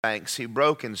Thanks, he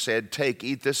broke and said, "Take,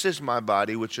 eat, this is my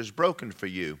body, which is broken for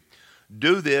you.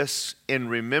 Do this in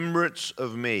remembrance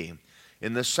of me."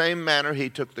 In the same manner,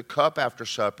 he took the cup after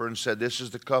supper and said, "This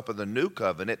is the cup of the new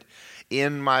covenant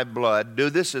in my blood. Do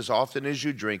this as often as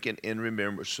you drink it in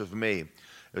remembrance of me.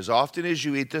 As often as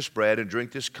you eat this bread and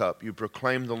drink this cup, you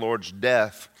proclaim the Lord's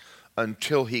death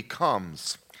until he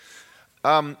comes."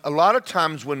 A lot of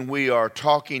times when we are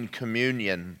talking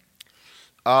communion,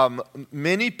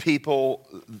 many people,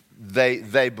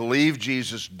 they believe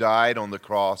Jesus died on the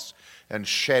cross and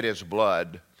shed his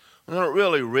blood. They don't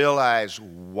really realize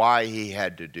why he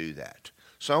had to do that.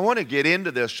 So I want to get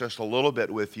into this just a little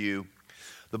bit with you.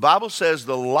 The Bible says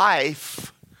the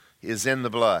life is in the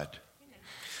blood.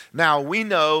 Now, we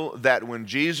know that when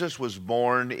Jesus was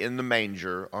born in the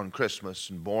manger on Christmas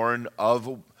and born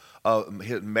of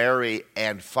Mary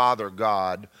and Father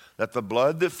God, that the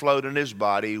blood that flowed in his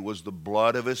body was the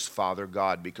blood of his Father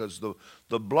God, because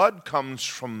the blood comes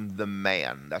from the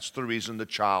man. That's the reason the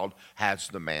child has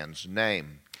the man's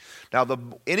name. Now,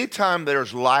 anytime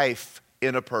there's life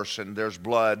in a person, there's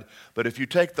blood, but if you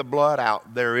take the blood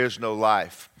out, there is no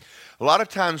life. A lot of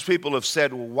times people have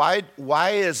said, well, why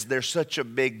is there such a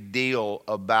big deal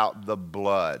about the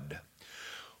blood?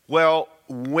 Well,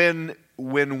 when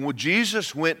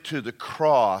Jesus went to the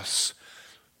cross,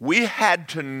 we had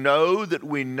to know that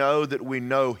we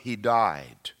know he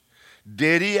died.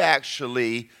 Did he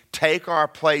actually take our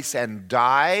place and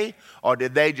die, or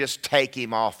did they just take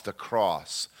him off the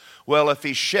cross? Well, if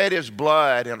he shed his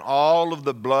blood and all of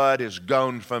the blood is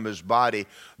gone from his body,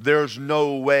 there's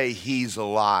no way he's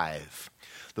alive.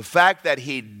 The fact that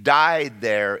he died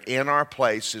there in our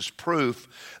place is proof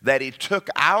that he took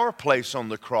our place on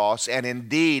the cross and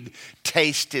indeed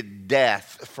tasted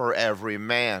death for every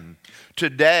man.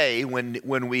 Today,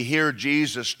 when we hear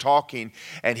Jesus talking,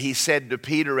 and he said to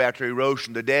Peter after he rose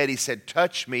from the dead, he said,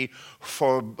 "Touch me,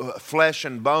 for flesh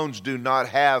and bones do not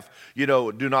have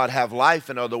life."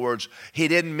 In other words, he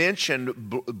didn't mention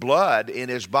blood in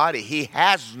his body. He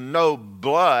has no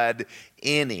blood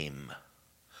in him.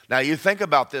 Now, you think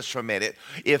about this for a minute.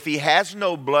 If he has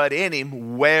no blood in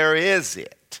him, where is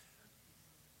it?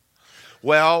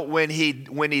 Well, when he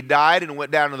died and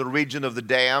went down to the region of the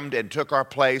damned and took our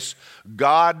place,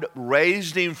 God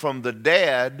raised him from the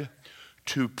dead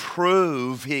to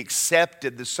prove he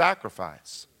accepted the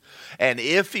sacrifice. And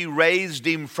if he raised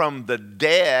him from the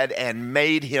dead and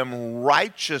made him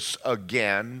righteous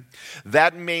again,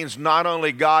 that means not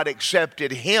only God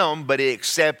accepted him, but he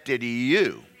accepted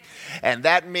you. And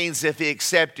that means if he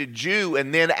accepted you,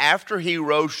 and then after he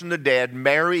rose from the dead,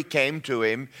 Mary came to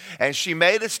him, and she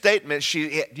made a statement.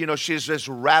 She's this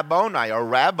Rabboni, or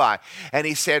rabbi. And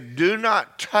he said, "Do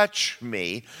not touch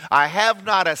me. I have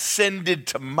not ascended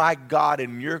to my God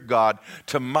and your God,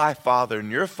 to my Father and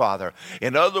your Father."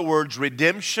 In other words,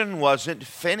 redemption wasn't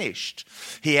finished.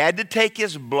 He had to take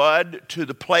his blood to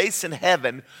the place in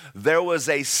heaven. There was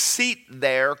a seat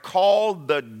there called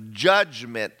the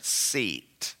judgment seat.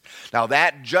 Now,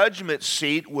 that judgment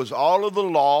seat was all of the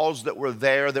laws that were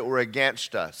there that were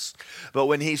against us. But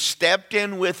when he stepped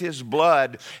in with his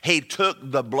blood, he took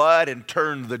the blood and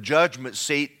turned the judgment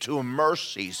seat to a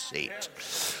mercy seat.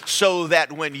 So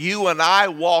that when you and I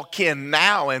walk in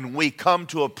now and we come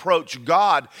to approach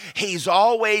God, he's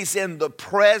always in the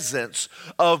presence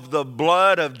of the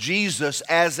blood of Jesus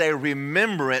as a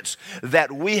remembrance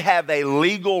that we have a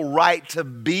legal right to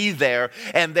be there,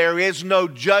 and there is no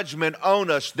judgment on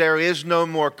us. There is no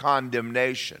more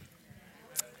condemnation.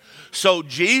 So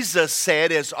Jesus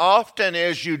said, as often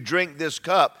as you drink this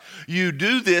cup, you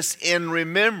do this in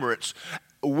remembrance.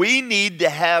 We need to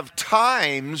have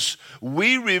times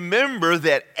we remember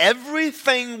that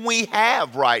everything we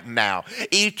have right now,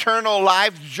 eternal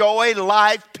life, joy,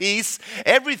 life, peace,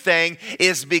 everything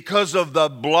is because of the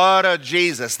blood of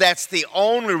Jesus. That's the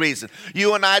only reason.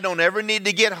 You and I don't ever need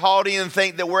to get haughty and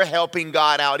think that we're helping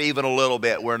God out even a little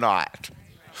bit. We're not.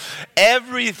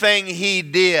 Everything he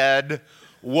did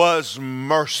was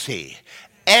mercy.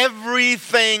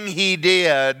 Everything he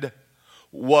did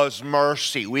was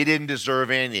mercy. We didn't deserve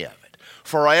any of it.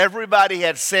 For everybody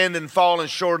had sinned and fallen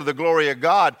short of the glory of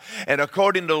God. And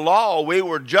according to law, we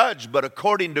were judged. But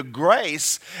according to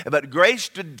grace,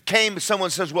 came, someone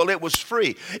says, well, it was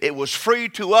free. It was free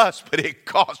to us, but it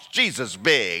cost Jesus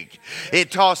big.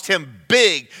 It cost him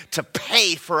big to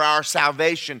pay for our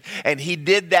salvation. And he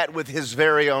did that with his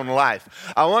very own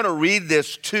life. I want to read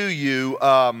this to you.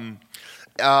 I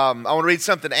want to read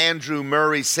something Andrew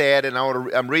Murray said, and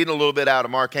I'm reading a little bit out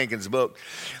of Mark Hankins' book.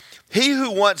 He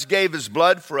who once gave his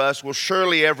blood for us will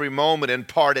surely every moment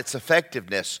impart its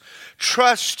effectiveness.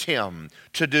 Trust him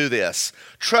to do this.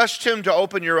 Trust him to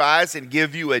open your eyes and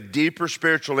give you a deeper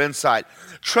spiritual insight.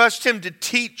 Trust him to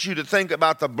teach you to think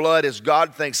about the blood as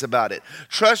God thinks about it.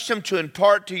 Trust him to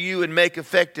impart to you and make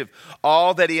effective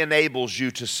all that he enables you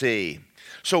to see.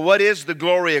 So what is the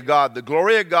glory of God? The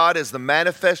glory of God is the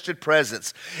manifested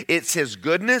presence. It's his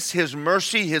goodness, his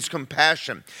mercy, his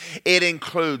compassion. It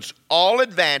includes all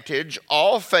advantage,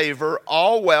 all favor,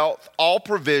 all wealth, all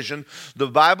provision. The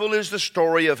Bible is the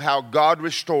story of how God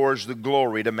restores the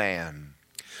glory to man.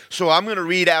 So I'm going to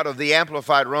read out of the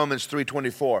Amplified Romans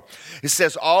 3:24. It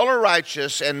says, all are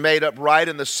righteous and made up right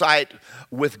in the sight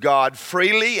with God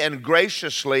freely and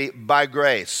graciously by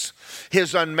grace.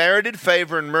 His unmerited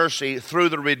favor and mercy through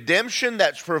the redemption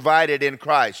that's provided in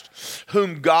Christ,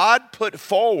 whom God put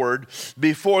forward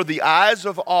before the eyes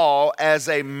of all as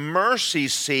a mercy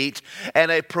seat and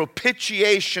a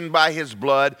propitiation by his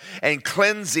blood and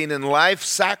cleansing and life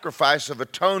sacrifice of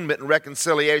atonement and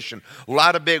reconciliation. A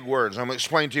lot of big words. I'm going to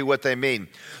explain to you what they mean.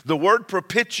 The word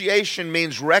propitiation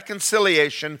means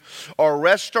reconciliation or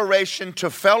restoration to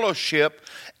fellowship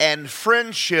and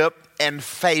friendship and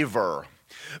favor.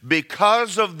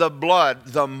 Because of the blood,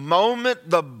 the moment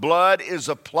the blood is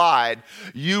applied,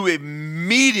 you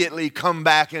immediately come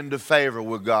back into favor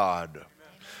with God.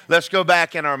 Let's go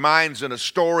back in our minds in a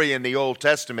story in the Old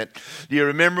Testament. Do you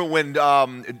remember when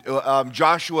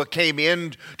Joshua came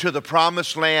into the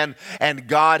promised land and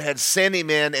God had sent him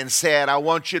in and said, I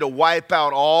want you to wipe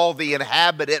out all the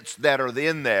inhabitants that are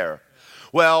in there?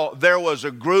 Well, there was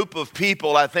a group of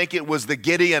people, I think it was the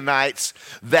Gideonites,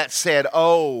 that said,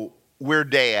 oh, we're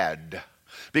dead.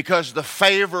 Because the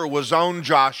favor was on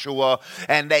Joshua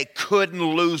and they couldn't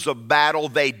lose a battle.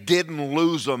 They didn't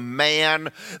lose a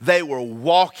man. They were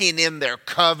walking in their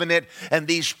covenant. And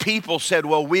these people said,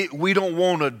 well, we don't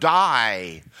want to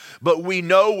die. But we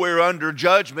know we're under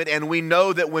judgment, and we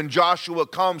know that when Joshua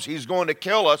comes, he's going to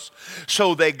kill us.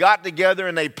 So they got together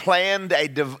and they planned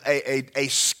a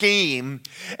scheme,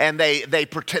 and they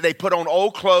put on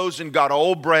old clothes and got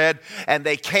old bread, and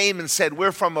they came and said,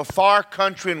 we're from a far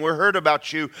country and we heard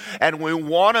about you, and we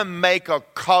want to make a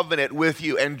covenant with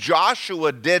you. And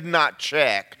Joshua did not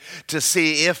check to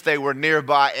see if they were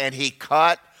nearby, and he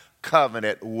cut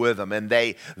covenant with them. And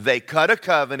they cut a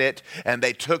covenant and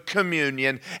they took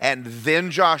communion, and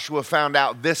then Joshua found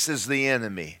out this is the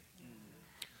enemy.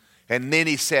 And then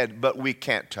he said, but we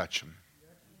can't touch him.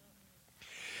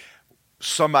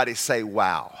 Somebody say,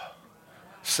 wow.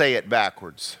 Say it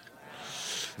backwards.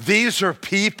 These are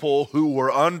people who were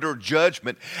under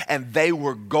judgment and they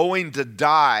were going to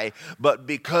die, but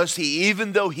because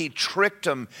even though he tricked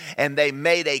them and they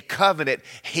made a covenant,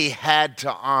 he had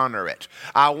to honor it.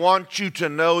 I want you to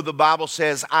know the Bible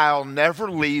says, I'll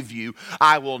never leave you.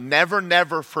 I will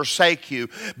never forsake you.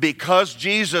 Because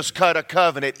Jesus cut a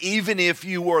covenant, even if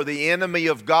you were the enemy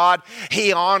of God,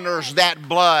 he honors that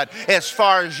blood as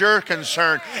far as you're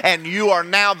concerned. And you are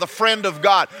now the friend of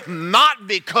God, not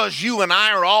because you and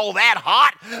I are all that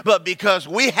hot, but because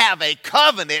we have a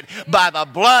covenant by the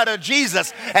blood of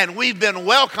Jesus, and we've been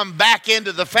welcomed back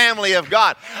into the family of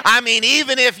God. I mean,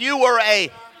 even if you were a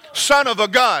son of a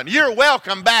gun, you're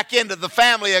welcome back into the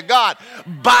family of God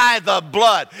by the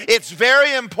blood. It's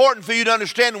very important for you to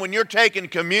understand when you're taking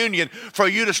communion for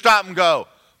you to stop and go,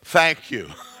 thank you.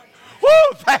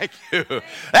 Woo, thank you.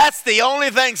 That's the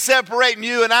only thing separating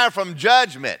you and I from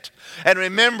judgment. And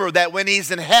remember that when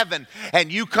he's in heaven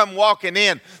and you come walking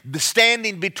in, the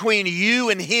standing between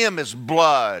you and him is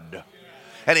blood.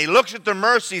 And he looks at the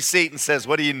mercy seat and says,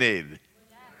 what do you need?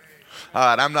 All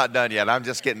right, I'm not done yet. I'm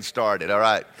just getting started, all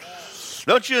right?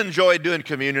 Don't you enjoy doing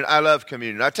communion? I love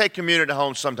communion. I take communion at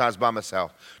home sometimes by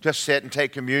myself. Just sit and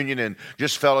take communion and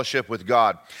just fellowship with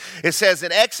God. It says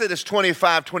in Exodus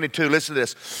 25:22, listen to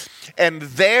this. And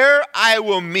there I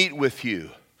will meet with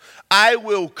you. I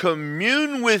will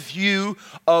commune with you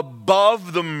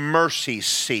above the mercy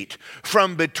seat,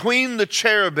 from between the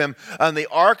cherubim and the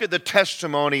ark of the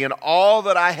testimony, and all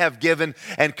that I have given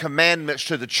and commandments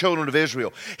to the children of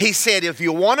Israel. He said, if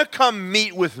you want to come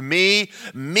meet with me,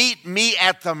 meet me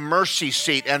at the mercy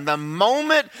seat. And the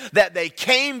moment that they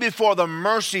came before the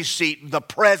mercy seat, the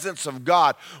presence of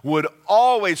God would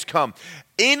always come.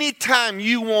 Anytime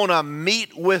you want to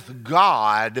meet with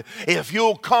God, if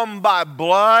you'll come by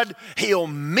blood, he'll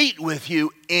meet with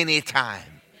you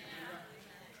anytime.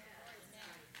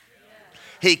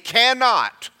 He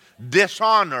cannot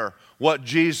dishonor what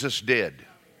Jesus did.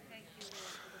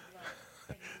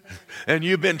 And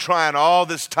you've been trying all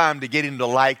this time to get him to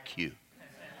like you.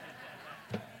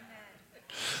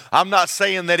 I'm not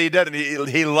saying that he doesn't.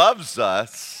 He loves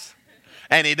us.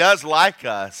 And he does like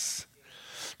us.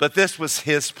 But this was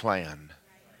his plan.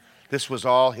 This was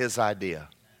all his idea.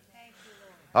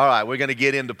 All right, we're going to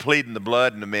get into pleading the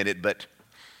blood in a minute, but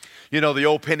you know, the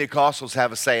old Pentecostals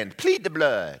have a saying, plead the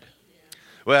blood.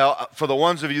 Well, for the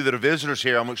ones of you that are visitors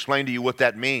here, I'm going to explain to you what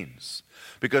that means.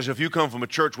 Because if you come from a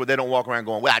church where they don't walk around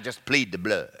going, well, I just plead the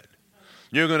blood,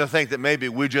 you're going to think that maybe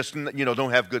we just,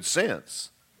 don't have good sense.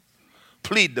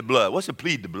 Plead the blood. What's a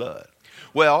plead the blood?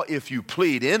 Well, if you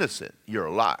plead innocent, you're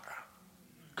a liar.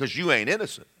 Because you ain't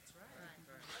innocent.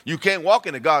 You can't walk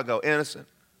into God and go, innocent.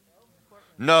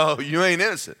 No, you ain't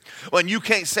innocent. Well, and you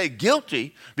can't say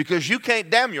guilty because you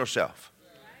can't damn yourself.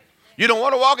 You don't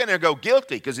want to walk in there and go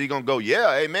guilty because he's going to go,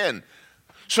 yeah, amen.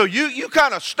 So you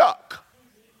kind of stuck.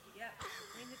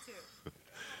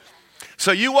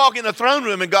 So you walk in the throne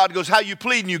room and God goes, how you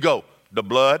plead? And you go, the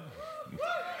blood.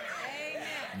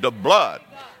 The blood.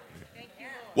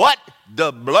 What?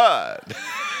 The blood.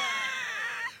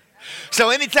 So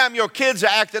anytime your kids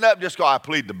are acting up, just go, I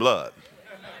plead the blood.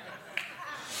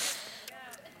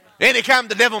 Anytime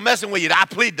the devil messing with you, I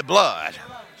plead the blood.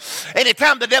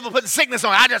 Anytime the devil putting sickness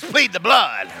on you, I just plead the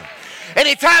blood.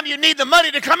 Anytime you need the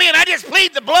money to come in, I just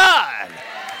plead the blood.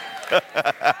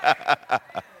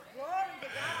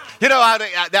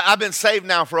 I've been saved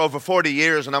now for over 40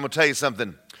 years, and I'm going to tell you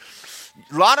something.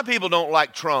 A lot of people don't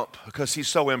like Trump because he's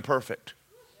so imperfect.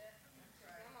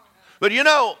 But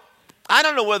I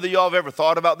don't know whether y'all have ever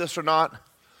thought about this or not,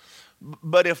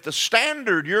 but if the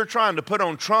standard you're trying to put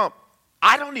on Trump,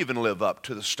 I don't even live up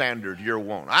to the standard you're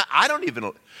wanting. I don't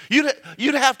even,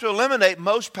 you'd have to eliminate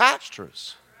most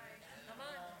pastors.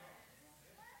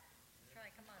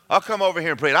 I'll come over here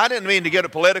and pray. I didn't mean to get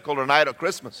it political tonight at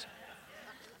Christmas.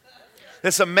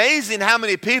 It's amazing how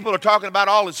many people are talking about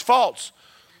all his faults.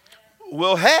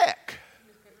 Well, heck.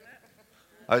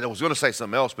 I was going to say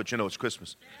something else, but it's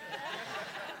Christmas.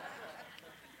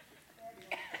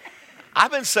 I've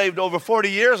been saved over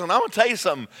 40 years, and I'm going to tell you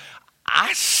something.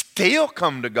 I still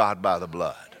come to God by the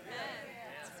blood.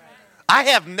 I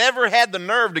have never had the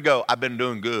nerve to go, I've been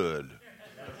doing good.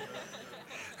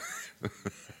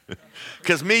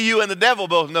 Because me, you, and the devil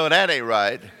both know that ain't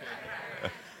right.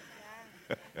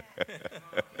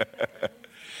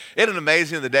 Isn't it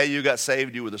amazing the day you got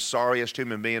saved, you were the sorriest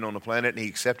human being on the planet, and he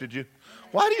accepted you?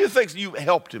 Why do you think you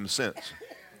helped him since?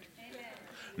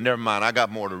 Never mind, I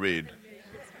got more to read.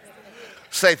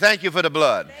 Say, thank you for the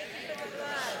blood.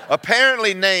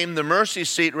 Apparently named, the mercy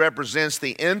seat represents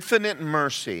the infinite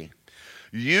mercy.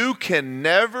 You can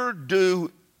never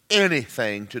do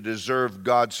anything to deserve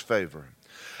God's favor.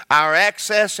 Our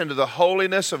access into the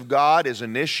holiness of God is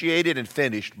initiated and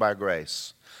finished by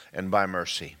grace and by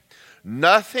mercy.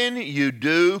 Nothing you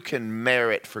do can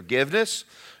merit forgiveness.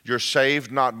 You're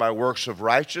saved not by works of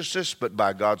righteousness, but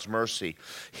by God's mercy.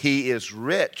 He is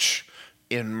rich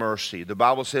in mercy. The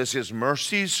Bible says his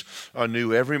mercies are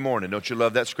new every morning. Don't you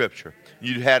love that scripture?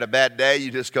 You had a bad day,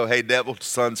 you just go, hey, devil, the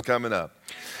sun's coming up.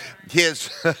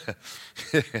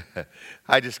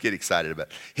 I just get excited about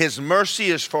it. His mercy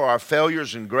is for our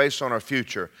failures and grace on our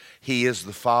future. He is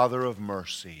the Father of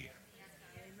mercy.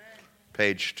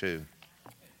 Page 2.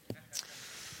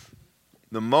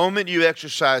 The moment you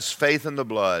exercise faith in the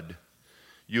blood,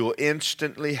 you will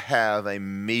instantly have a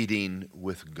meeting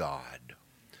with God.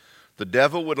 The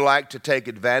devil would like to take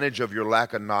advantage of your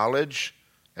lack of knowledge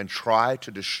and try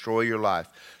to destroy your life.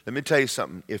 Let me tell you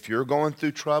something. If you're going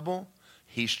through trouble,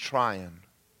 he's trying.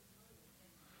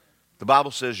 The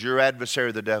Bible says your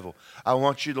adversary, the devil. I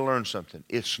want you to learn something.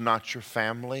 It's not your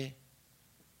family.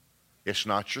 It's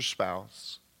not your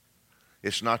spouse.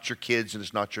 It's not your kids, and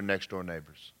it's not your next door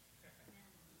neighbors.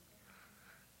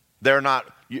 They're not,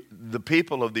 the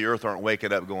people of the earth aren't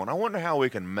waking up going, I wonder how we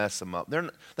can mess them up.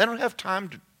 They don't have time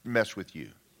to mess with you.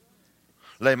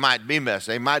 They might be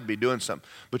messing. They might be doing something.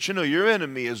 But your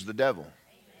enemy is the devil.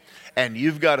 And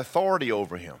you've got authority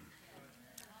over him.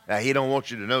 Now, he don't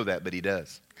want you to know that, but he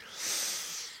does.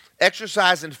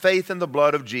 Exercising faith in the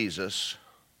blood of Jesus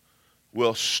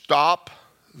will stop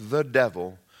the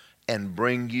devil and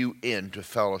bring you into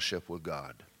fellowship with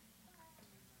God.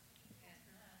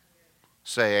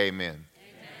 Say amen.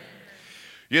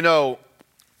 Amen.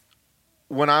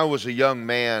 When I was a young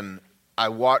man, I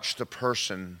watched a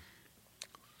person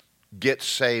get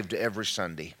saved every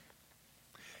Sunday.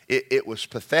 It was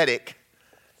pathetic,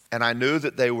 and I knew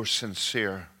that they were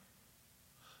sincere.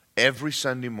 Every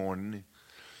Sunday morning,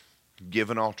 give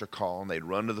an altar call, and they'd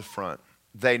run to the front.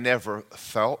 They never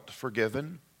felt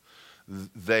forgiven.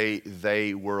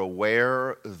 They were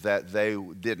aware that they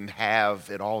didn't have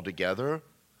it all together.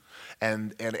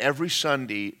 And every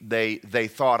Sunday, they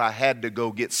thought I had to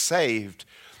go get saved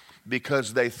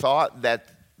because they thought that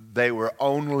they were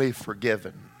only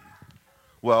forgiven.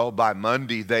 Well, by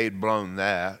Monday, they'd blown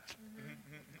that.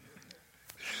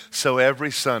 So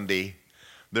every Sunday,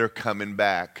 they're coming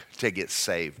back to get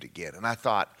saved again. And I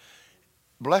thought,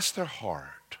 bless their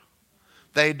heart.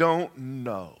 They don't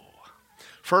know.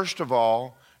 First of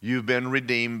all, you've been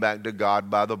redeemed back to God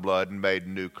by the blood and made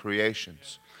new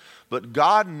creations. But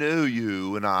God knew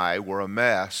you and I were a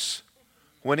mess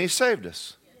when He saved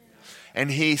us.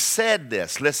 And He said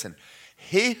this, listen,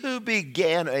 He who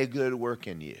began a good work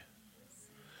in you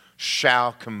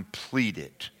shall complete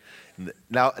it.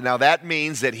 Now that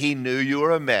means that He knew you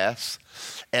were a mess,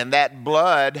 and that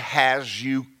blood has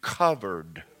you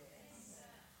covered.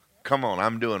 Come on,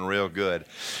 I'm doing real good.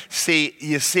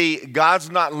 You see, God's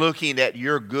not looking at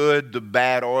your good, the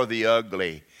bad, or the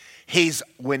ugly.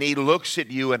 When He looks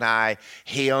at you and I,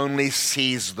 He only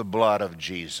sees the blood of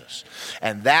Jesus.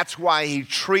 And that's why He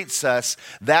treats us.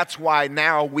 That's why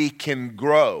now we can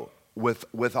grow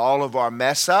with all of our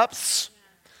mess ups.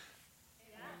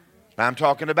 I'm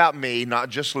talking about me, not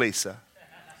just Lisa.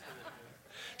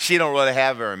 She don't really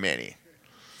have very many.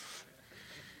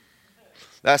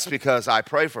 That's because I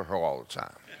pray for her all the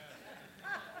time.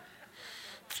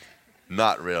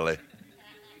 Not really.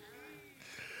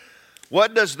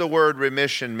 What does the word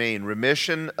remission mean?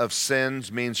 Remission of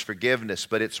sins means forgiveness,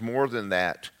 but it's more than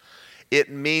that. It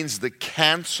means the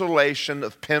cancellation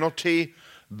of penalty,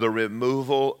 the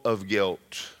removal of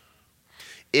guilt.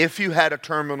 If you had a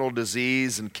terminal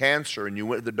disease and cancer and you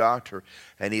went to the doctor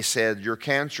and he said, your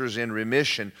cancer is in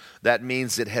remission, that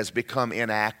means it has become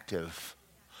inactive.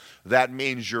 That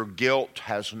means your guilt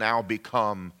has now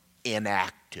become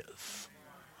inactive.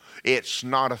 It's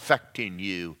not affecting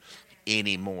you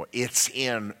anymore. It's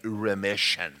in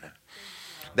remission.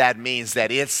 That means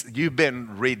that you've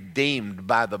been redeemed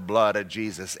by the blood of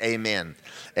Jesus. Amen.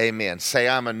 Amen. Say,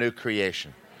 I'm a new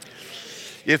creation.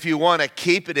 If you want to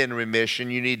keep it in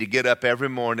remission, you need to get up every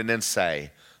morning and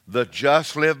say, the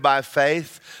just live by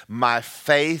faith. My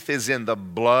faith is in the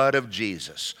blood of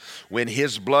Jesus. When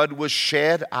His blood was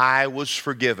shed, I was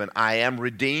forgiven. I am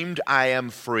redeemed. I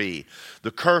am free. The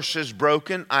curse is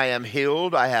broken. I am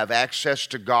healed. I have access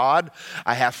to God.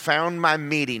 I have found my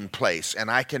meeting place, and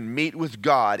I can meet with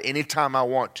God anytime I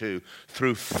want to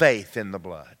through faith in the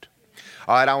blood.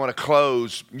 All right, I want to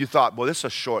close. You thought, well, this is a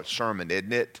short sermon,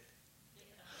 isn't it?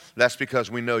 That's because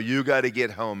we know you got to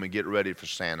get home and get ready for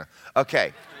Santa.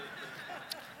 Okay.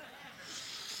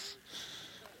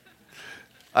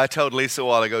 I told Lisa a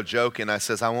while ago, joking, I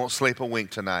says, I won't sleep a wink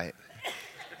tonight.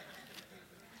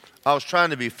 I was trying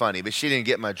to be funny, but she didn't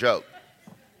get my joke.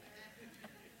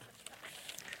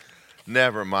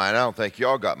 Never mind, I don't think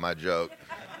y'all got my joke.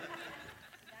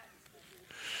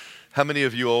 How many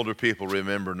of you older people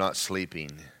remember not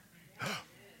sleeping?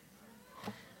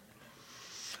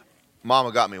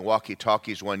 Mama got me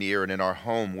walkie-talkies one year, and in our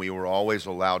home, we were always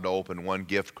allowed to open one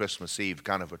gift Christmas Eve,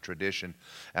 kind of a tradition.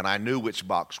 And I knew which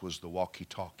box was the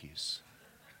walkie-talkies.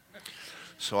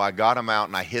 So I got them out,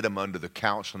 and I hid them under the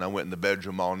couch, and I went in the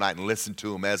bedroom all night and listened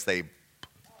to them as they...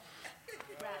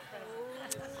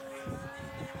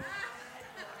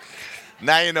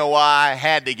 Now you know why I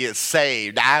had to get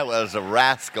saved. I was a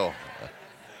rascal.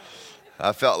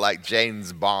 I felt like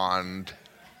James Bond.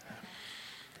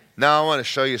 Now I want to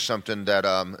show you something that,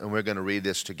 and we're going to read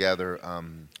this together,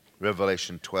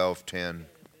 Revelation 12:10.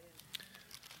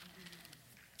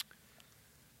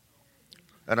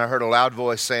 And I heard a loud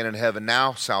voice saying in heaven,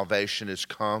 now salvation is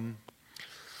come,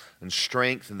 and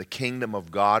strength and the kingdom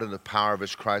of God and the power of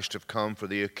His Christ have come. For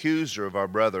the accuser of our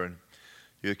brethren,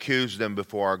 you accuse them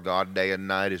before our God day and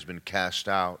night, has been cast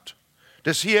out.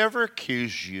 Does he ever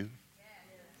accuse you?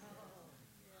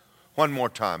 One more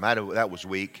time. That was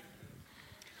weak.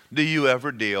 Do you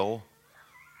ever deal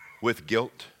with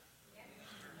guilt?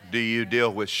 Do you deal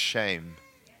with shame?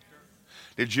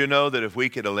 Did you know that if we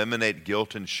could eliminate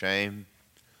guilt and shame,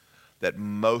 that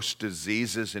most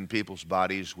diseases in people's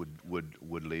bodies would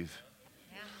leave?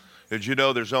 Did you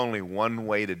know there's only one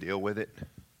way to deal with it?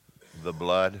 The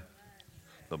blood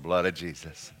of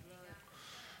Jesus.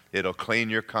 It'll clean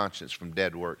your conscience from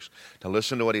dead works. Now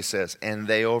listen to what he says. And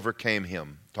they overcame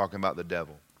him, talking about the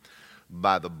devil,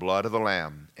 by the blood of the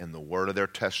Lamb and the word of their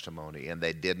testimony, and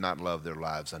they did not love their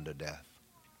lives unto death.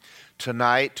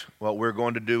 Tonight, what we're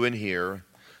going to do in here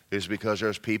is because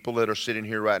there's people that are sitting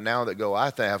here right now that go,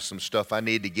 I have some stuff I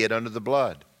need to get under the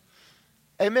blood.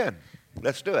 Amen.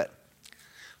 Let's do it.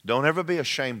 Don't ever be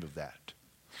ashamed of that.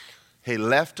 He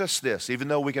left us this, even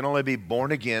though we can only be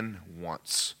born again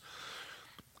once.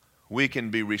 We can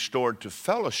be restored to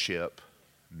fellowship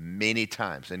many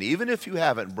times. And even if you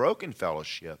haven't broken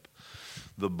fellowship,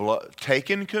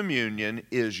 Taking communion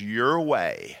is your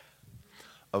way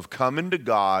of coming to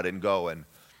God and going,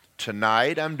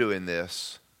 tonight I'm doing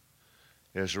this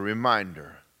as a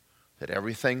reminder that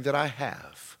everything that I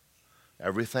have,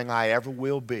 everything I ever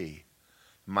will be,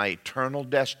 my eternal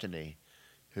destiny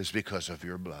is because of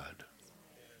your blood.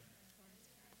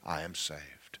 I am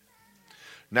saved.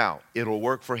 Now, it'll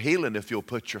work for healing if you'll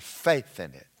put your faith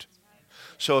in it.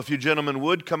 So if you gentlemen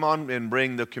would come on and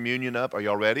bring the communion up. Are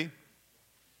y'all ready?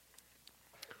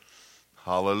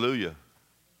 Hallelujah.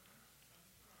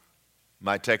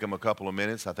 Might take them a couple of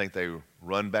minutes. I think they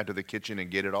run back to the kitchen and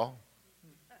get it all.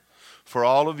 For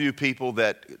all of you people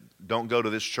that don't go to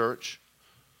this church,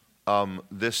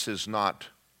 this is not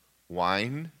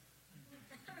wine.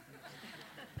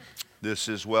 This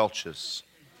is Welch's.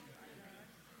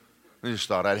 I just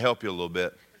thought I'd help you a little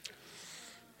bit.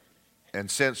 And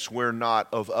since we're not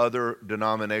of other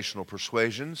denominational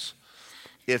persuasions,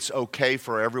 it's okay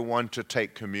for everyone to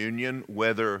take communion,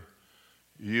 whether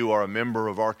you are a member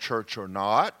of our church or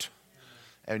not,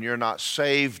 and you're not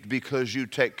saved because you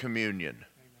take communion.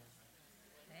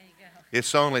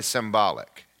 It's only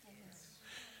symbolic.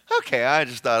 Okay, I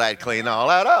just thought I'd clean all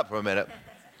that up for a minute.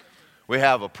 We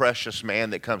have a precious man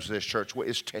that comes to this church.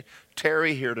 Is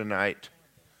Terry here tonight?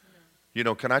 You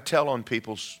know, can I tell on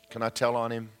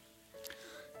him?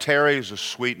 Terry is a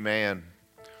sweet man.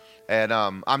 And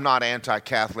I'm not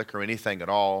anti-Catholic or anything at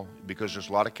all, because there's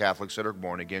a lot of Catholics that are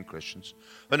born-again Christians.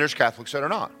 And there's Catholics that are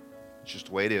not. It's just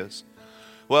the way it is.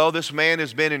 Well, this man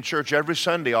has been in church every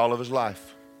Sunday all of his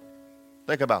life.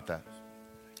 Think about that.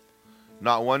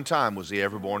 Not one time was he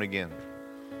ever born again.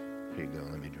 Here you go,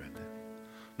 let me drink that.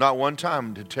 Not one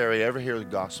time did Terry ever hear the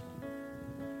gospel.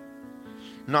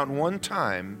 Not one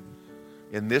time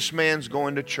in this man's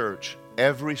going to church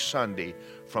every Sunday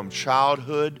from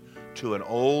childhood to an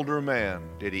older man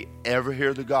did he ever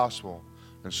hear the gospel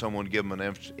and someone give him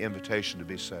an invitation to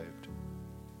be saved.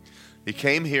 He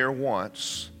came here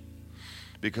once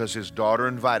because his daughter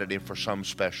invited him for some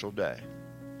special day.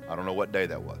 I don't know what day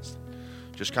that was.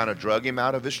 Just kind of drug him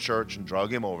out of his church and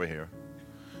drug him over here.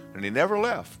 And he never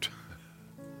left.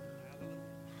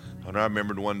 And I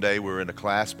remembered one day we were in a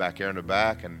class back here in the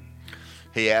back, and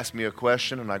he asked me a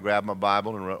question, and I grabbed my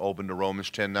Bible and opened to Romans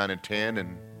 10, 9, and 10,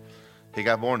 and he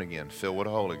got born again, filled with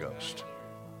the Holy Ghost.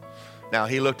 Now,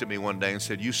 he looked at me one day and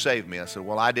said, "You saved me." I said,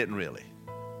 "Well, I didn't really."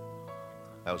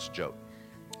 That was a joke.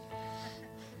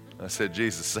 I said,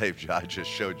 "Jesus saved you. I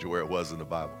just showed you where it was in the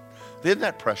Bible." Isn't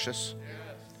that precious?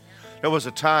 There was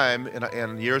a time,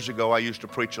 and years ago, I used to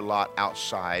preach a lot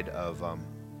outside of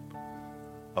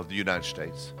the United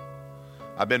States.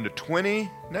 I've been to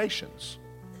 20 nations.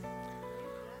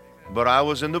 But I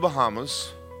was in the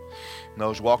Bahamas, and I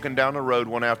was walking down the road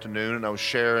one afternoon, and I was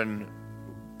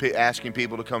asking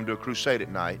people to come to a crusade at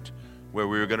night where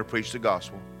we were going to preach the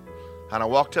gospel. And I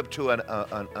walked up to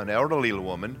an elderly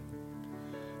woman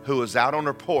who was out on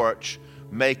her porch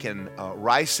making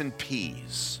rice and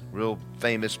peas, real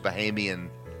famous Bahamian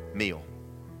meal.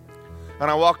 And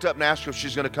I walked up and asked her if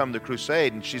she's going to come to the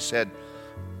crusade, and she said,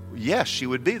 yes, she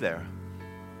would be there.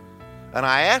 And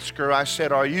I asked her, I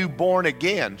said, "Are you born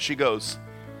again?" She goes,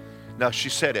 now she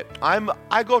said it,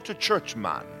 I go to church,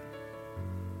 man.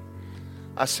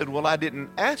 I said, "Well, I didn't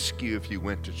ask you if you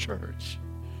went to church."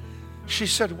 She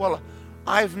said, "Well,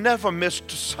 I've never missed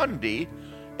a Sunday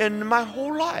in my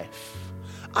whole life.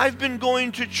 I've been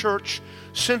going to church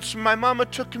since my mama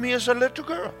took me as a little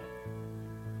girl."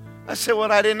 I said,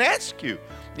 "Well, I didn't ask you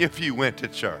if you went to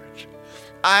church.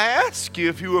 I asked you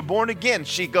if you were born again."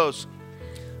 She goes,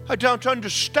 "I don't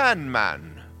understand,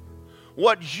 man.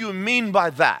 What you mean by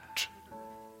that?"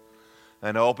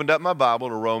 And I opened up my Bible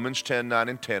to Romans 10, 9,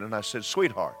 and 10, and I said,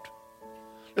 "Sweetheart,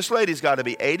 this lady's got to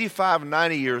be 85,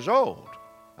 90 years old."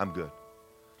 I'm good.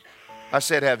 I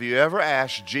said, "Have you ever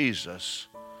asked Jesus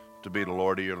to be the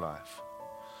Lord of your life?"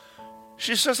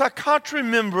 She says, "I can't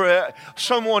remember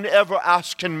someone ever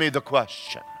asking me the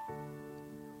question."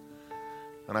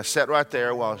 And I sat right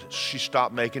there while she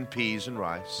stopped making peas and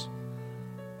rice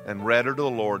and read her to the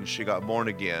Lord, and she got born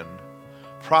again,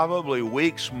 probably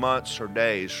weeks, months, or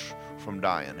days from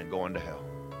dying and going to hell.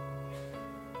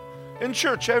 In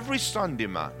church every Sunday,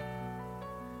 man.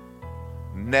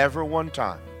 Never one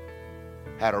time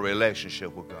had a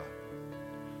relationship with God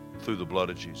through the blood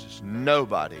of Jesus.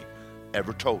 Nobody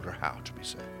ever told her how to be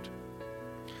saved.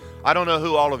 I don't know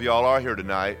who all of y'all are here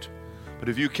tonight, but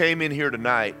if you came in here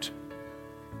tonight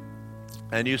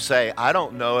and you say, "I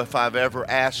don't know if I've ever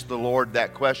asked the Lord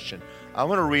that question," I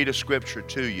want to read a scripture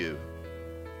to you.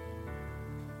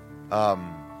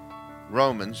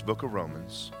 Romans, book of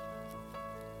Romans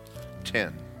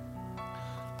 10.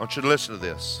 I want you to listen to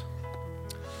this.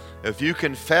 If you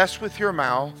confess with your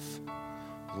mouth,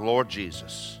 Lord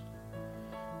Jesus,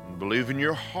 and believe in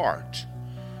your heart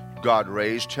God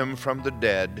raised him from the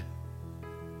dead,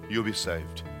 you'll be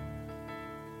saved.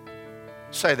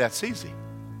 Say, that's easy.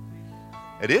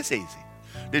 It is easy.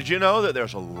 Did you know that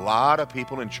there's a lot of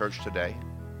people in church today,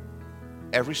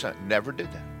 every Sunday, never did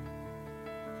that?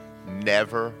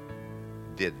 Never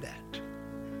did that.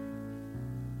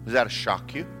 Does that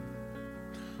shock you?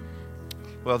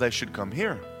 Well, they should come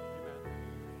here.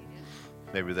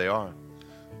 Maybe they are.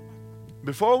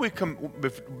 Before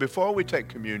we take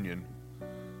communion,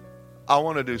 I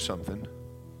want to do something.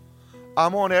 I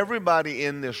want everybody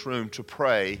in this room to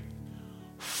pray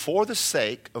for the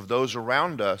sake of those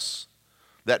around us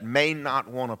that may not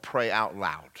want to pray out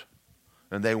loud,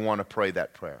 and they want to pray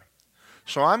that prayer.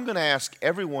 So I'm going to ask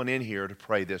everyone in here to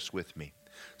pray this with me.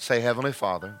 Say, Heavenly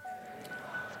Father,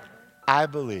 I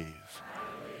believe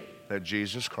that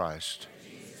Jesus Christ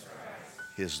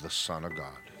is the Son of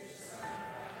God.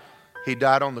 He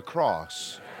died on the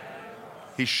cross.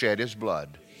 He shed his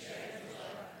blood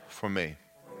for me.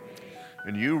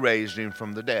 And you raised him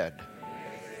from the dead.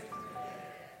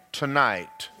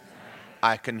 Tonight,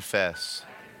 I confess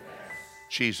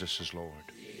Jesus is Lord.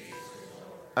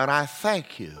 And I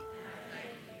thank you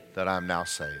that I'm now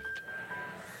saved.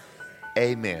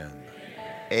 Amen.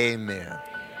 Amen.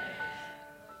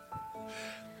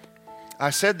 I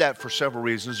said that for several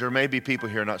reasons. There may be people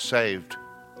here not saved.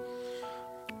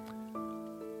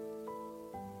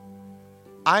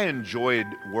 I enjoyed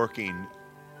working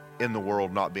in the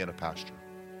world not being a pastor.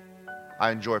 I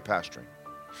enjoy pastoring.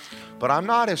 But I'm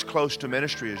not as close to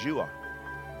ministry as you are.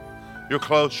 You're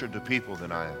closer to people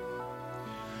than I am.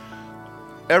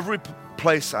 Every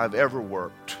place I've ever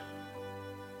worked,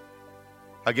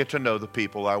 I get to know the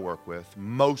people I work with.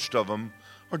 Most of them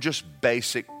are just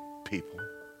basic people.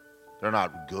 They're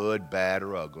not good, bad,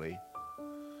 or ugly.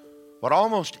 But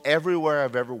almost everywhere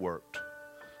I've ever worked,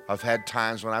 I've had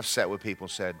times when I've sat with people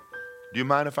and said, do you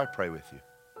mind if I pray with you?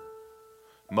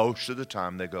 Most of the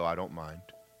time they go, I don't mind.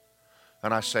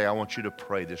 And I say, I want you to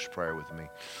pray this prayer with me.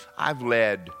 I've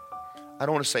led, I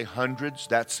don't want to say hundreds,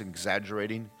 that's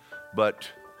exaggerating, but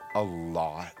a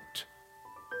lot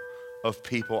of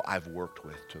people I've worked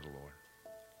with to the Lord.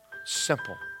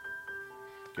 Simple.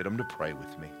 Get them to pray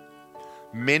with me.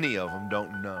 Many of them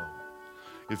don't know.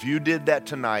 If you did that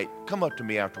tonight, come up to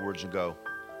me afterwards and go,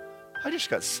 I just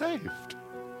got saved.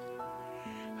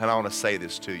 And I want to say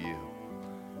this to you.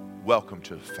 Welcome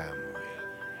to the family.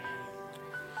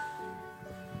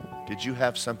 Did you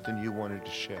have something you wanted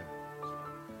to share?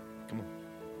 Come on.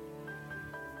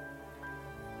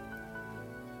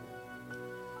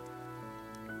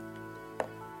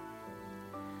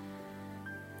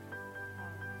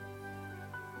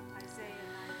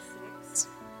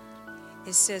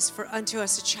 It says, for unto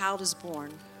us a child is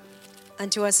born,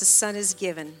 unto us a son is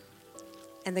given,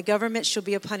 and the government shall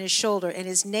be upon his shoulder, and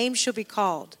his name shall be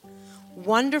called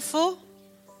Wonderful.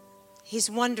 He's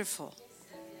wonderful.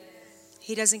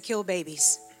 He doesn't kill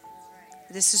babies.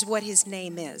 This is what his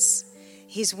name is.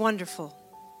 He's wonderful.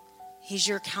 He's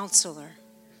your counselor.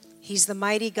 He's the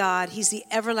mighty God. He's the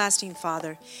everlasting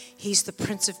Father. He's the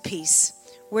Prince of Peace.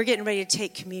 We're getting ready to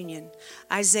take communion.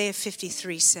 Isaiah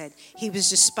 53 said, he was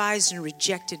despised and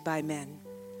rejected by men.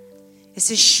 It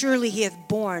says, surely he hath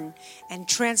borne, and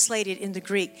translated in the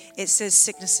Greek, it says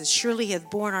sicknesses. Surely he hath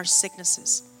borne our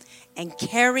sicknesses and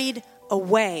carried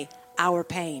away our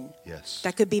pain. Yes.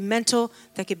 That could be mental,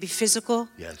 that could be physical,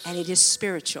 yes, and it is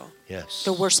spiritual. Yes.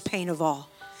 The worst pain of all.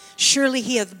 Surely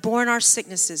he hath borne our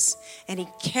sicknesses, and he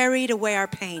carried away our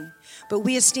pain. But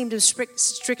we esteemed him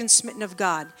stricken, smitten of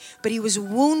God. But he was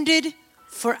wounded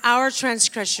for our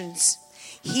transgressions.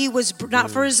 He was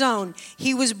not for his own.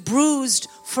 He was bruised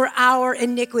for our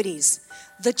iniquities.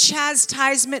 The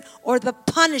chastisement or the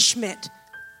punishment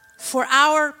for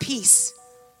our peace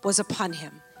was upon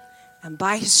him. And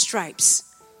by his stripes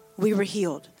we were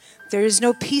healed. There is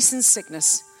no peace in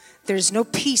sickness. There is no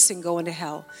peace in going to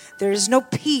hell. There is no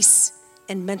peace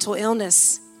in mental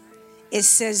illness. It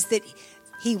says that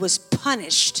he was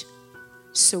punished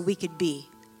so we could be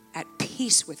at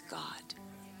peace with God.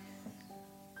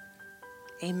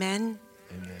 Amen?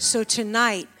 Amen. So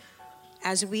tonight,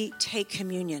 as we take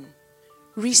communion,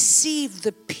 receive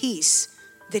the peace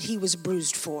that he was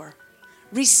bruised for.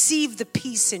 Receive the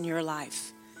peace in your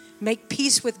life. Make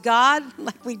peace with God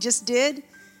like we just did.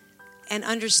 And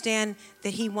understand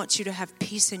that he wants you to have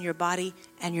peace in your body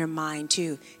and your mind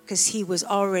too. Because he was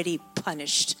already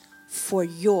punished for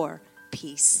your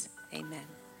peace. Amen.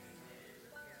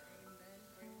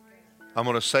 I'm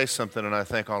going to say something, and I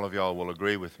think all of y'all will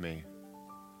agree with me.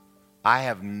 I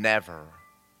have never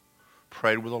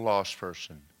prayed with a lost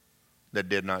person that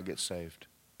did not get saved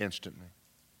instantly?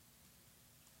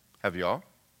 Have y'all?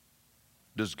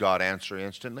 Does God answer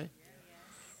instantly?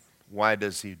 Why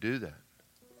does he do that?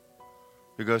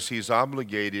 Because he's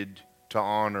obligated to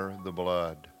honor the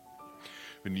blood.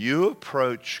 When you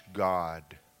approach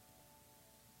God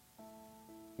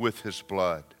with his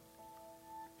blood,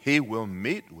 he will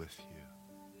meet with you.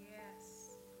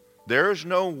 There's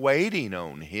no waiting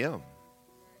on him.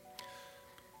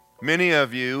 Many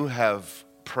of you have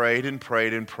prayed and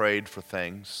prayed and prayed for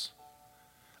things.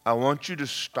 I want you to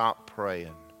stop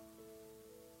praying.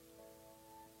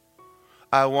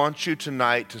 I want you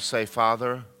tonight to say,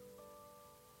 Father,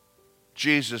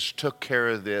 Jesus took care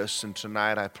of this, and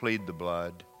tonight I plead the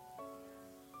blood.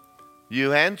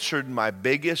 You answered my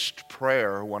biggest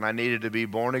prayer when I needed to be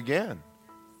born again.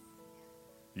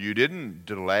 You didn't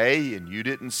delay and you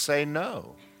didn't say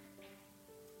no.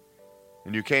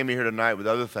 And you came here tonight with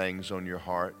other things on your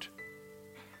heart.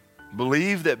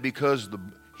 Believe that because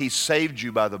he saved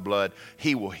you by the blood,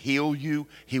 he will heal you,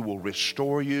 he will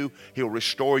restore you, he'll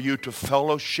restore you to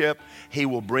fellowship, he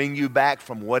will bring you back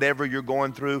from whatever you're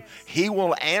going through. He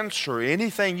will answer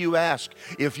anything you ask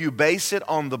if you base it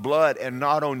on the blood and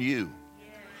not on you.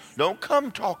 Don't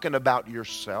come talking about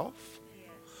yourself.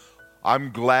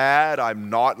 I'm glad I'm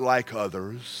not like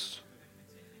others.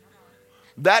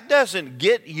 That doesn't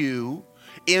get you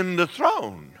in the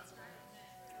throne.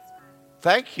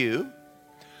 Thank you.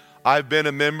 I've been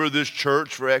a member of this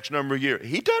church for X number of years.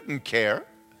 He doesn't care.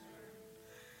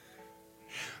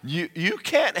 You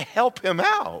can't help him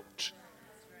out.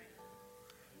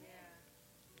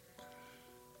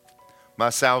 My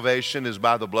salvation is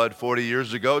by the blood 40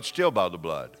 years ago. It's still by the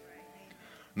blood.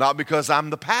 Not because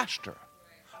I'm the pastor.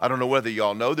 I don't know whether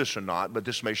y'all know this or not, but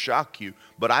this may shock you,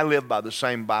 but I live by the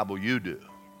same Bible you do.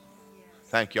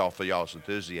 Thank y'all for y'all's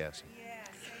enthusiasm.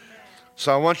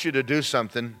 So I want you to do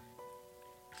something.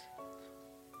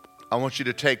 I want you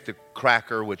to take the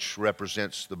cracker, which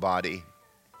represents the body,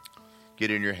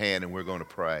 get in your hand, and we're going to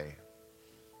pray.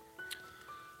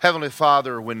 Heavenly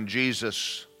Father, when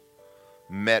Jesus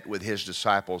met with his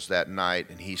disciples that night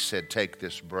and he said, take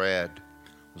this bread,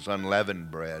 it was unleavened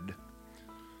bread,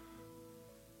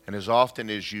 and as often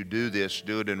as you do this,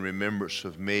 do it in remembrance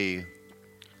of me.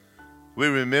 We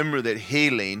remember that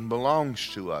healing belongs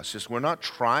to us. We're not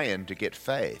trying to get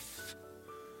faith,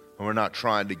 and we're not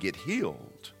trying to get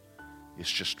healed. It's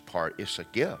just it's a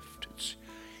gift.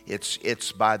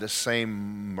 It's by the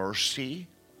same mercy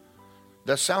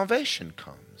that salvation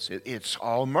comes. It's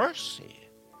all mercy.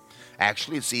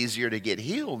 Actually, it's easier to get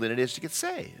healed than it is to get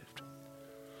saved.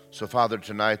 So, Father,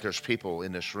 tonight there's people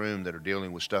in this room that are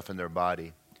dealing with stuff in their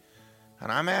body.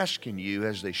 And I'm asking you,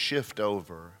 as they shift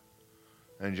over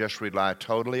and just rely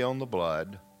totally on the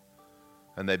blood,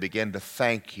 and they begin to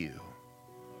thank you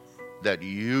that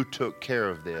you took care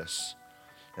of this.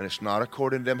 And it's not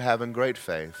according to them having great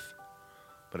faith,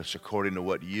 but it's according to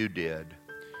what you did.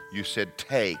 You said,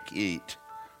 take, eat.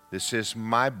 This is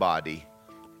my body.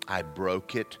 I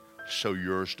broke it so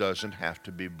yours doesn't have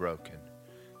to be broken.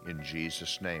 In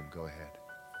Jesus' name, go ahead.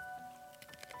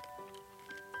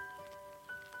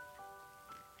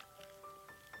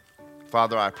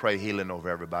 Father, I pray healing over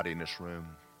everybody in this room.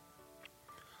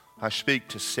 I speak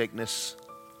to sickness,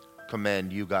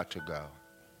 command you got to go.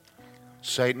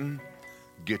 Satan,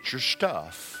 get your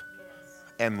stuff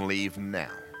and leave now.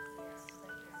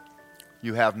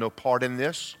 You have no part in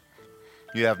this.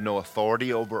 You have no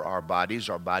authority over our bodies.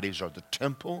 Our bodies are the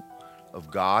temple of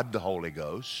God, the Holy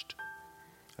Ghost.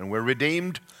 And we're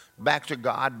redeemed back to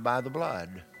God by the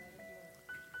blood.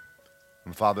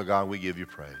 And Father God, we give you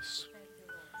praise.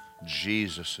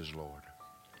 Jesus is Lord.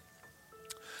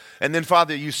 And then,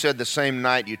 Father, you said the same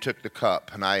night you took the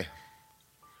cup, and I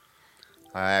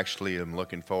actually am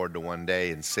looking forward to one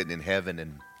day and sitting in heaven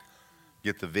and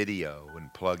get the video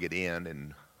and plug it in,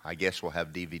 and I guess we'll have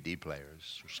DVD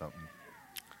players or something.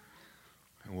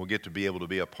 And we'll get to be able to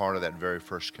be a part of that very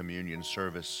first communion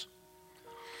service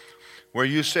where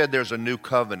you said there's a new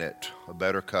covenant, a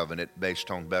better covenant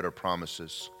based on better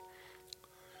promises.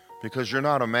 Because you're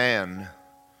not a man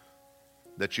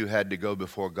that you had to go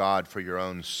before God for your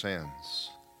own sins.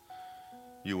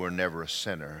 You were never a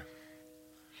sinner.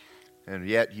 And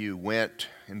yet you went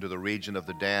into the region of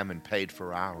the dam and paid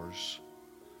for ours.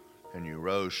 And you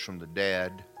rose from the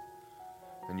dead.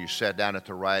 And you sat down at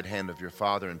the right hand of your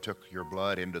Father and took your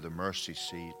blood into the mercy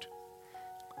seat.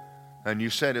 And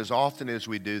you said, as often as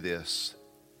we do this,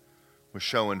 we're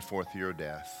showing forth your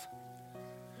death.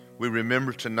 We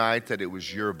remember tonight that it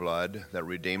was your blood that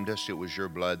redeemed us. It was your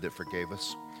blood that forgave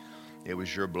us. It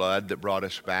was your blood that brought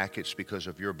us back. It's because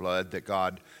of your blood that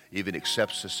God even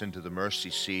accepts us into the mercy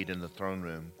seat in the throne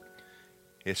room.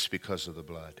 It's because of the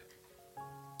blood.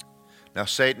 Now,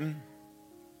 Satan,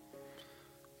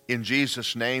 in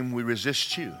Jesus' name we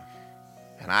resist you.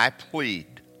 And I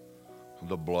plead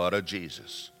the blood of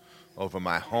Jesus over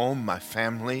my home, my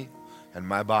family, and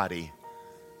my body.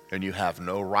 And you have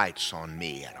no rights on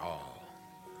me at all.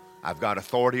 I've got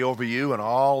authority over you and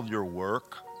all your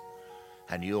work.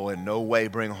 And you'll in no way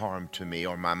bring harm to me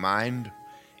or my mind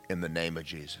in the name of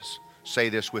Jesus. Say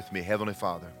this with me. Heavenly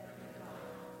Father,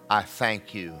 I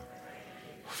thank you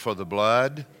for the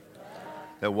blood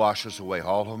that washes away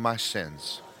all of my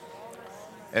sins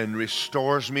and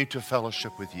restores me to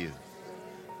fellowship with you.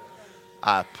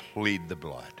 I plead the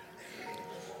blood.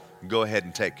 Go ahead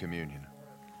and take communion.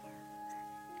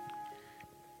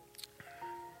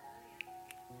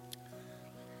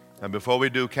 And before we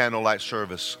do candlelight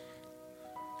service,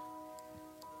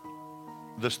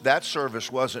 that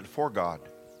service wasn't for God.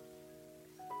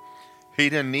 He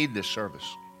didn't need this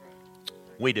service.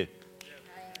 We did.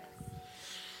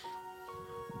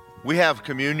 We have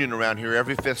communion around here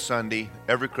every fifth Sunday,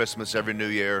 every Christmas, every New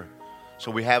Year.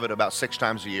 So we have it about 6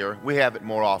 times a year. We have it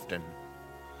more often.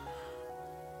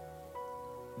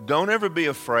 Don't ever be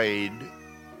afraid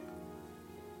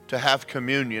to have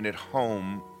communion at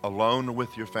home alone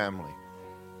with your family.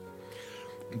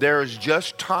 There's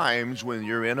just times when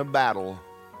you're in a battle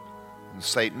and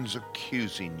Satan's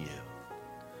accusing you.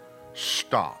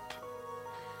 Stop.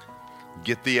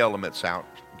 Get the elements out.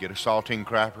 Get a saltine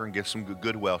cracker and get some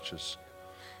good Welch's.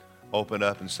 Open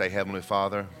up and say, Heavenly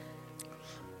Father,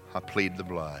 I plead the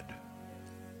blood.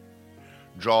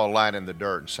 Draw a line in the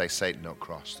dirt and say, Satan, don't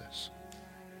cross this.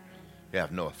 You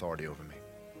have no authority over me.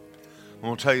 I'm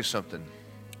going to tell you something.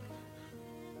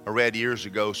 I read years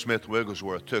ago Smith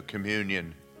Wigglesworth took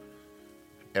communion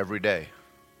every day.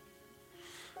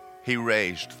 He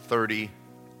raised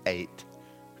 38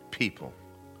 people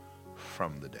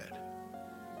from the dead.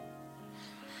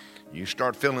 You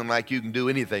start feeling like you can do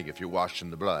anything if you're washed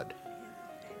in the blood.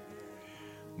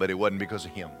 But it wasn't because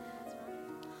of him.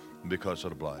 Because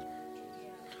of the blood.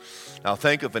 Now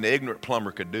think if an ignorant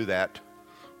plumber could do that,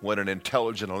 what an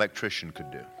intelligent electrician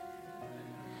could do.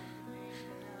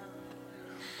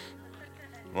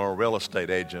 Or a real estate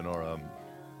agent or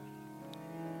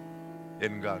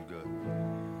isn't God good?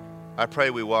 I pray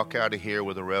we walk out of here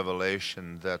with a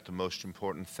revelation that the most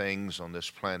important things on this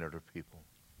planet are people.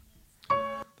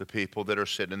 The people that are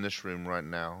sitting in this room right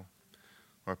now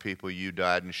are people you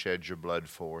died and shed your blood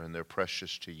for, and they're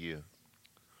precious to you.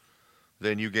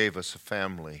 Then you gave us a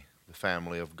family, the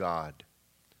family of God.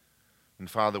 And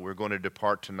Father, we're going to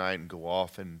depart tonight and go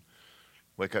off and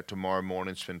wake up tomorrow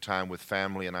morning, spend time with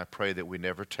family, and I pray that we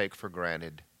never take for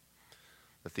granted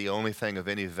that the only thing of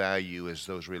any value is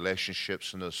those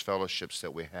relationships and those fellowships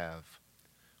that we have.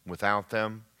 Without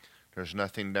them, there's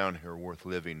nothing down here worth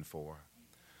living for.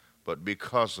 But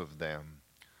because of them,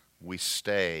 we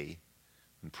stay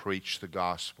and preach the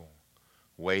gospel,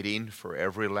 waiting for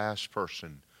every last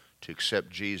person to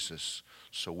accept Jesus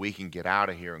so we can get out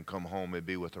of here and come home and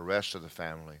be with the rest of the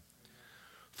family.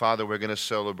 Father, we're going to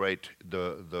celebrate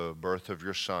the birth of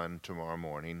your son tomorrow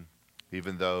morning,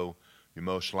 even though you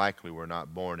most likely were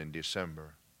not born in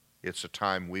December. It's a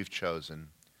time we've chosen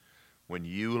when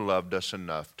you loved us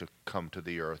enough to come to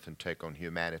the earth and take on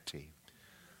humanity.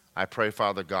 I pray,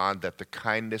 Father God, that the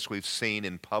kindness we've seen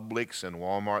in Publix and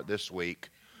Walmart this week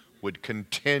would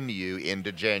continue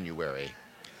into January.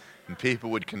 And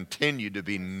people would continue to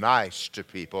be nice to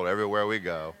people everywhere we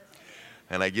go.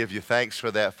 And I give you thanks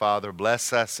for that, Father.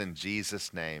 Bless us in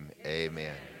Jesus' name.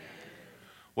 Amen.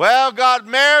 Well, God,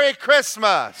 Merry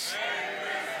Christmas.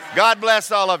 God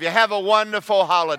bless all of you. Have a wonderful holiday.